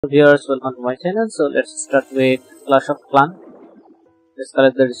Viewers, welcome to my channel. So let's start with Clash of Clan. Let's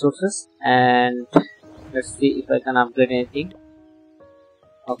collect the resources and let's see if I can upgrade anything.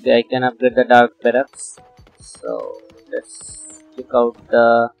 Okay, I can upgrade the Dark Barracks. So let's check out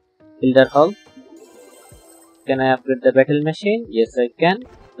the Builder Hall. Can I upgrade the Battle Machine? Yes, I can.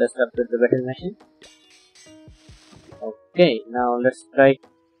 Let's upgrade the Battle Machine. Okay, now let's try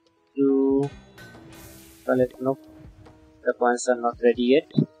to collect. Nope, the points are not ready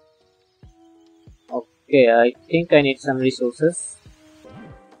yet. Okay, I think I need some resources.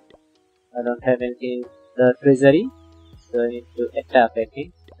 I don't have anything in the treasury, so I need to attack. I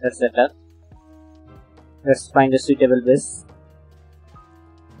think let's attack. Let's find a suitable base.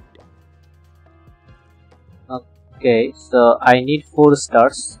 Okay, so I need 4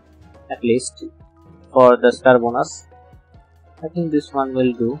 stars at least for the star bonus. I think this one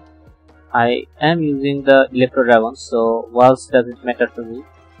will do. I am using the Electro Dragon, so walls doesn't matter to me.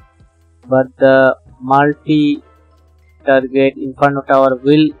 But the multi-target Inferno Tower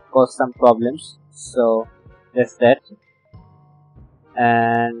will cause some problems, so that's that.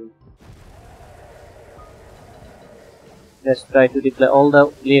 And let's try to deploy all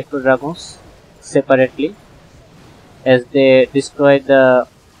the Electro Dragons separately. As they destroy the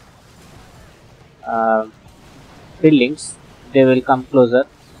buildings, they will come closer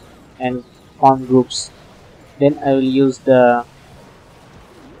and form groups. Then I will use the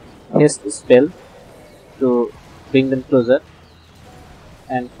haste spell to bring them closer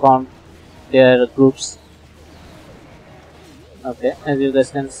and form their groups. Okay, as you guys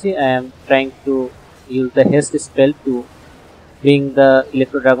can see, I am trying to use the haste spell to bring the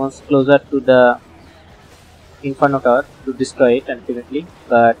Electro Dragons closer to the Inferno Tower to destroy it ultimately,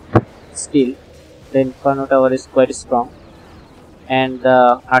 but still the Inferno Tower is quite strong and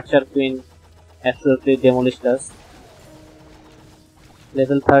the Archer Queen absolutely demolished us.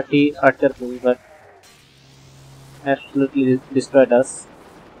 Level 30 Archer Queen, but absolutely destroyed us.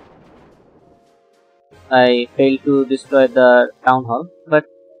 I failed to destroy the town hall, but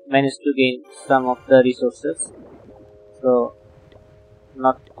managed to gain some of the resources, so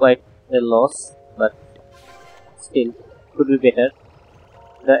not quite a loss, but still could be better.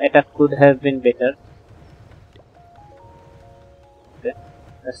 The attack could have been better. Okay,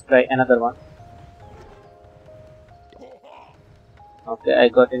 let's try another one. Okay, I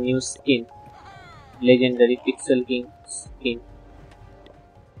got a new skin, legendary Pixel King skin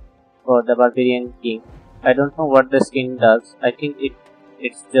for the Barbarian King. I don't know what the skin does. I think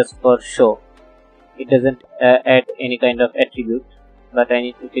it's just for show. It doesn't add any kind of attribute, but I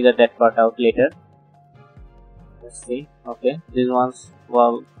need to figure that part out later. Let's see. Okay, this one's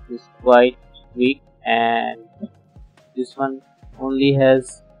wall is quite weak, and this one only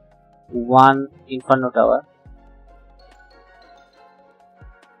has 1 Inferno Tower.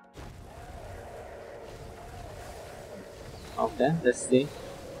 Okay, let's see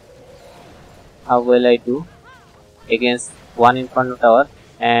how well I do against 1 Inferno Tower,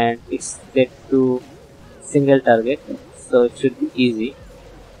 and it's set to single target, so it should be easy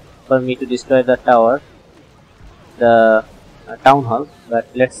for me to destroy the tower, the town hall. But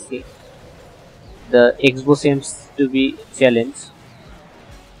let's see, the Expo seems to be challenged,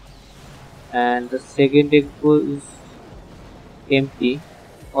 and the second Expo is empty.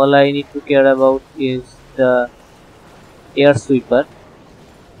 All I need to care about is the air sweeper.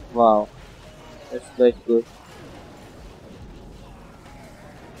 Wow, that's quite good.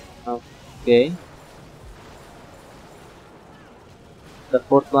 Okay, the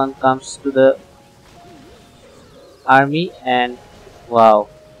 4th one comes to the army, and wow,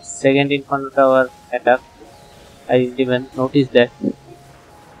 second Inferno Tower attack. I didn't even notice that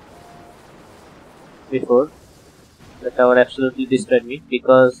before. The tower absolutely destroyed me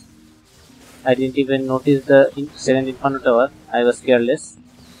because I didn't even notice the second Inferno Tower. I was careless.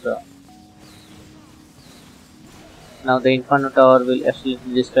 So now the Inferno Tower will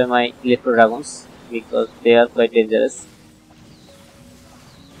absolutely destroy my Electro Dragons because they are quite dangerous.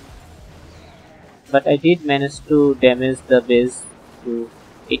 But I did manage to damage the base to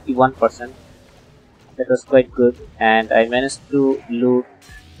 81%. That was quite good, and I managed to loot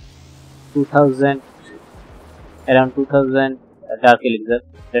 2000, around 2000 Dark Elixir.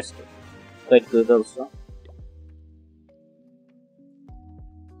 That's quite good also.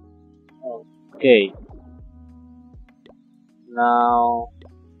 Okay, now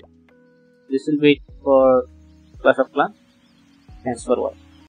this will wait for Clash of Clans. Thanks for watching.